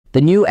The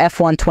new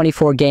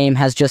F1 game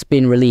has just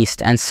been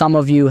released, and some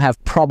of you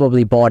have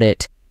probably bought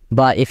it.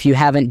 But if you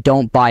haven't,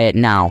 don't buy it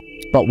now.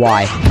 But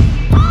why?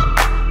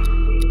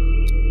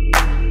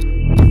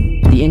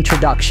 The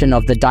introduction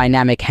of the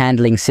dynamic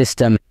handling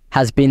system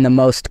has been the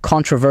most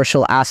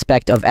controversial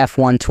aspect of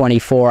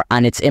F1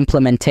 and its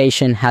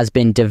implementation has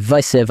been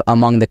divisive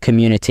among the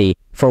community.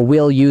 For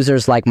wheel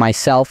users like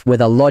myself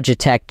with a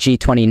Logitech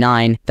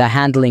G29, the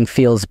handling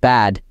feels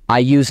bad. I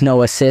use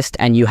no assist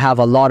and you have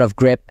a lot of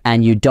grip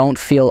and you don't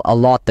feel a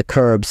lot the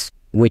curbs,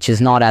 which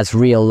is not as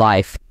real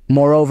life.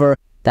 Moreover,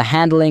 the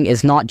handling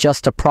is not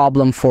just a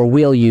problem for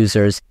wheel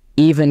users.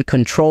 Even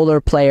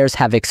controller players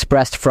have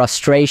expressed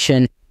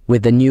frustration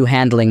with the new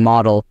handling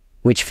model,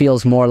 which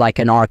feels more like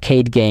an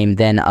arcade game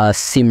than a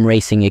sim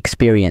racing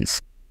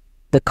experience.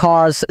 The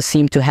cars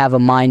seem to have a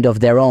mind of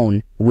their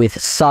own,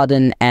 with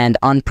sudden and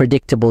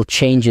unpredictable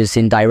changes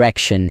in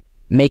direction,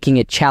 making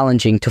it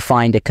challenging to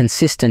find a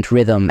consistent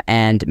rhythm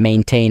and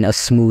maintain a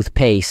smooth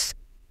pace.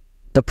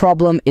 The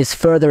problem is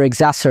further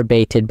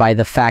exacerbated by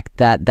the fact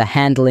that the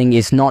handling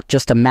is not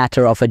just a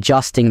matter of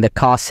adjusting the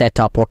car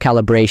setup or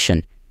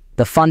calibration.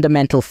 The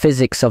fundamental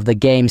physics of the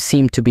game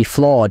seem to be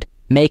flawed,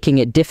 making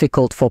it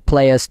difficult for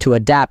players to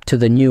adapt to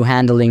the new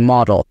handling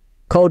model.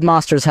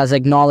 Codemasters has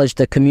acknowledged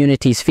the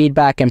community's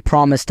feedback and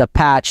promised a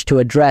patch to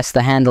address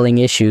the handling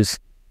issues.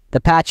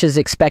 The patch is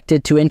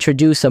expected to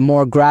introduce a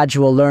more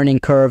gradual learning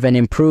curve and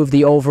improve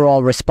the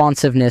overall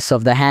responsiveness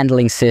of the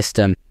handling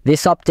system.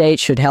 This update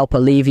should help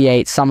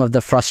alleviate some of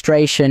the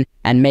frustration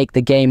and make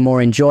the game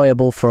more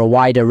enjoyable for a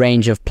wider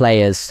range of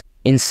players.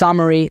 In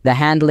summary, the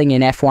handling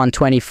in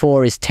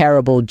F1 is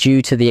terrible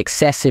due to the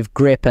excessive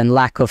grip and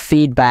lack of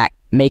feedback,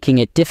 making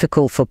it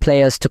difficult for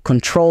players to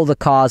control the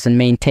cars and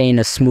maintain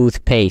a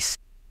smooth pace.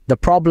 The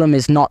problem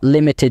is not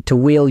limited to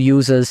wheel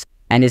users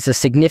and is a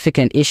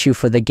significant issue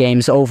for the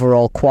game's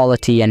overall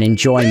quality and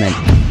enjoyment.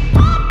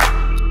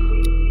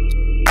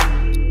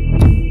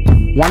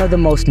 One of the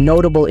most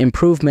notable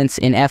improvements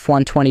in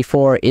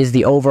F1 is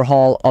the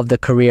overhaul of the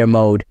career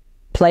mode.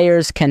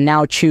 Players can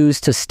now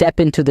choose to step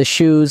into the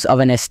shoes of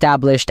an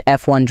established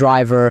F1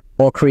 driver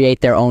or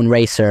create their own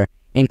racer,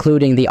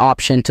 including the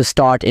option to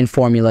start in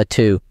Formula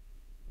 2.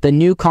 The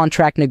new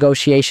contract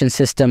negotiation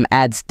system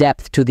adds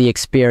depth to the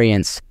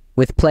experience,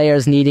 with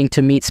players needing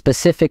to meet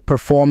specific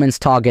performance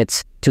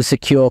targets to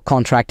secure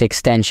contract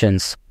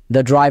extensions.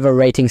 The driver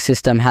rating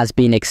system has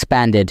been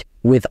expanded,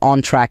 with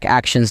on-track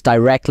actions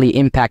directly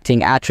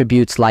impacting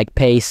attributes like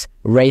pace,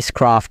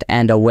 racecraft,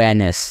 and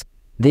awareness.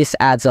 This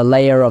adds a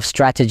layer of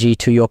strategy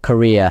to your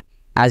career,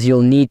 as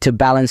you'll need to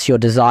balance your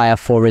desire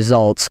for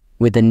results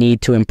with the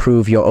need to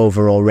improve your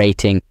overall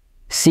rating.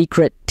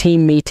 Secret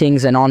team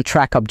meetings and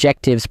on-track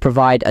objectives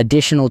provide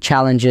additional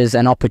challenges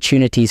and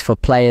opportunities for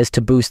players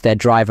to boost their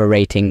driver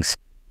ratings.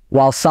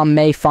 While some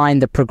may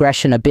find the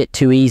progression a bit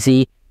too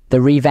easy, the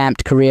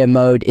revamped career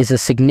mode is a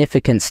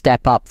significant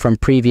step up from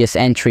previous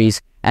entries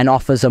and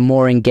offers a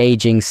more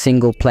engaging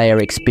single-player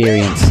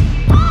experience.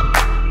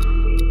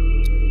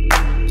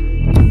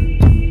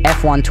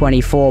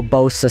 F1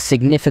 boasts a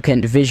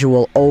significant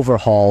visual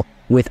overhaul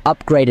with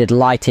upgraded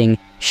lighting,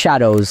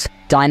 shadows,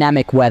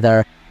 dynamic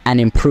weather, and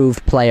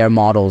improved player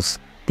models.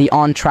 The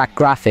on-track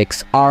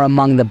graphics are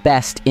among the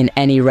best in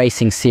any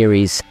racing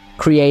series,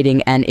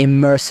 creating an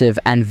immersive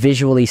and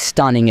visually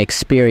stunning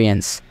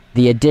experience.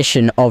 The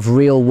addition of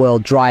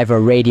real-world driver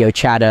radio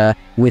chatter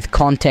with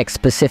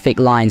context-specific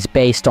lines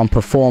based on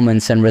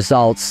performance and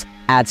results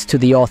adds to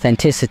the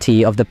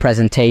authenticity of the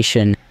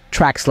presentation.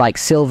 Tracks like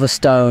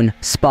Silverstone,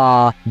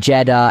 Spa,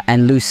 Jeddah,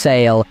 and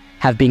Lusail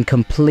have been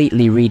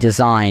completely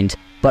redesigned,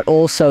 but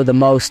also the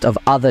most of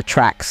other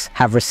tracks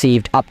have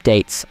received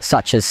updates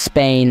such as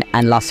Spain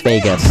and Las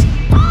Vegas.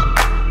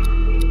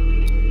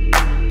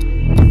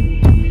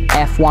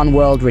 F1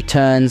 World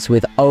returns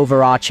with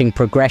overarching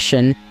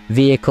progression,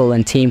 vehicle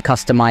and team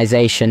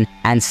customization,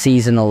 and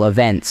seasonal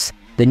events.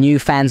 The new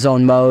Fan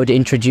Zone mode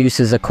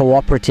introduces a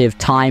cooperative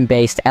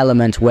time-based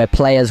element where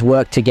players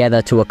work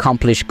together to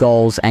accomplish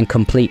goals and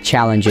complete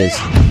challenges.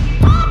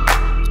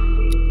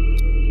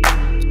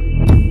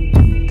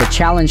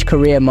 Challenge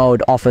Career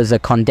Mode offers a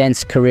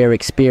condensed career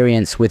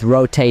experience with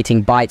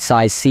rotating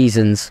bite-sized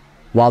seasons,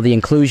 while the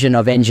inclusion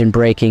of engine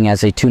braking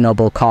as a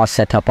tunable car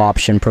setup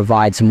option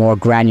provides more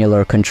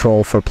granular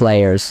control for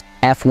players.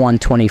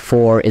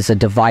 F1 is a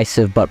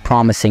divisive but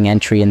promising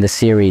entry in the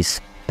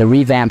series. The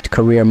revamped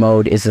career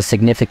mode is a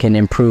significant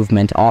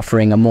improvement,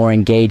 offering a more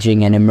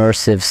engaging and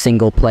immersive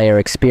single-player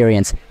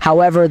experience.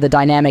 However, the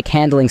dynamic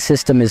handling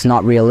system is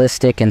not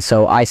realistic, and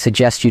so I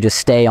suggest you to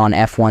stay on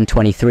F1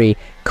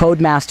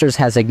 Codemasters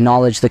has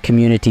acknowledged the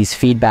community's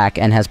feedback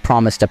and has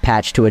promised a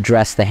patch to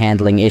address the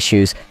handling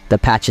issues. The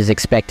patch is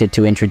expected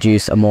to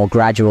introduce a more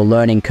gradual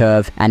learning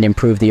curve and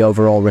improve the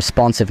overall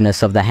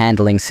responsiveness of the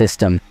handling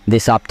system.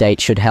 This update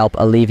should help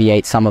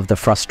alleviate some of the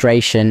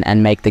frustration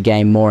and make the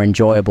game more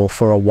enjoyable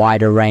for a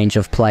wider range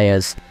of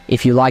players.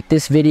 If you like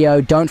this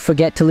video, don't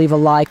forget to leave a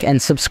like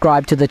and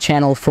subscribe to the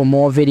channel for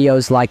more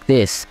videos like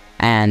this.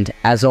 And,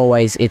 as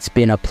always, it's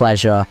been a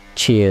pleasure.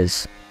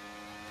 Cheers.